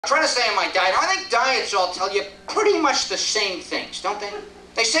Trying to stay on my diet. I think diets all tell you pretty much the same things, don't they?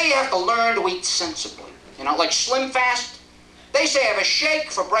 They say you have to learn to eat sensibly. You know, like Slim Fast. They say have a shake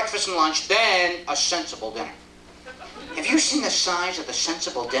for breakfast and lunch, then a sensible dinner. Have you seen the size of the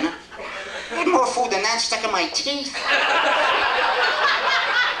sensible dinner? I had more food than that stuck in my teeth.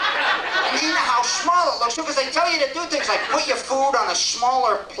 And you know how small it looks, because they tell you to do things like put your food on a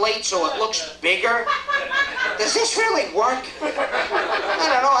smaller plate so it looks bigger. Does this really work? I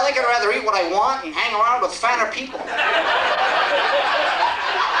don't know. I think I'd rather eat what I want and hang around with fatter people.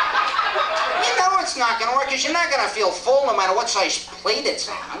 You know it's not going to work, because you're not going to feel full no matter what size plate it's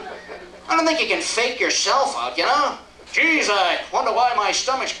on. I don't think you can fake yourself out, you know? Geez, I wonder why my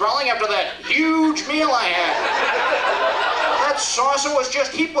stomach's growling after that huge meal I had. That saucer was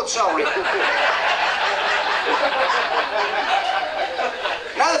just heaped with celery.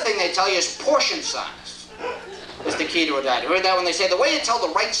 Another thing they tell you is portion size is the key to a diet. You heard that when they say the way you tell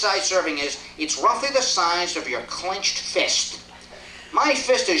the right size serving is it's roughly the size of your clenched fist. My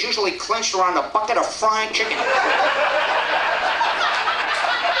fist is usually clenched around a bucket of fried chicken.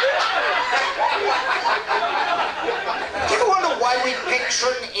 Do you ever wonder why we pick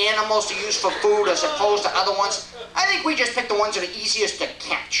certain animals to use for food as opposed to other ones? I think we just pick the ones that are easiest to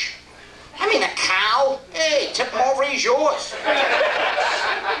catch. I mean, a cow, hey, tip him over, he's yours.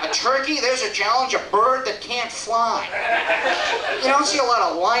 A turkey, there's a challenge, a bird that can't fly. You don't see a lot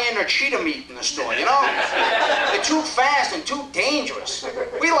of lion or cheetah meat in the store, you know? They're too fast and too dangerous.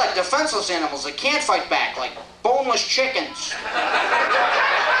 We like defenseless animals that can't fight back, like boneless chickens.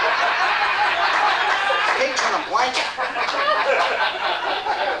 Pigs in a blanket.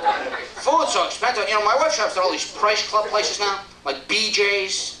 Food's so expensive. You know, my wife shops at all these price club places now, like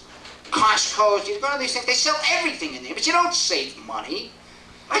BJ's, Costco's. You go to these things, they sell everything in there, but you don't save money.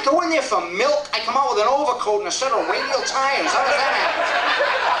 I go in there for milk, I come out with an overcoat and a set of radial tires. How does that happen?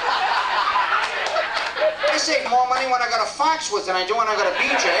 I save more money when I got a Foxwoods than I do when I got a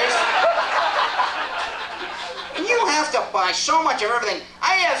BJ's. And you have to buy so much of everything.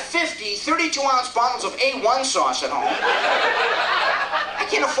 I have 50 32-ounce bottles of A1 sauce at home. I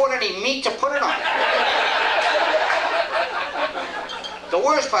can't afford any meat to put it on. The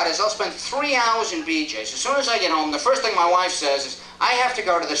worst part is I'll spend 3 hours in BJ's. As soon as I get home, the first thing my wife says is, I have to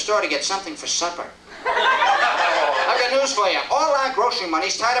go to the store to get something for supper. I've got news for you. All our grocery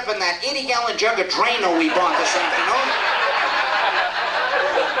money's tied up in that 80-gallon jug of Drano we bought this afternoon.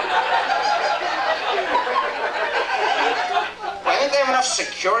 I think they have enough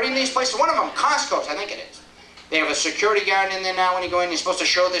security in these places. One of them, Costco's, I think it is. They have a security guard in there now. When you go in, you're supposed to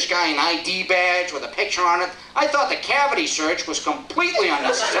show this guy an ID badge with a picture on it. I thought the cavity search was completely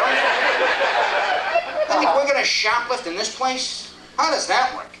unnecessary. I think we're going to shoplift in this place? How does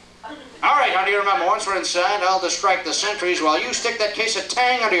that work? All right, how do you remember? Once we're inside, I'll distract the sentries while you stick that case of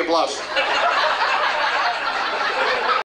Tang under your blouse.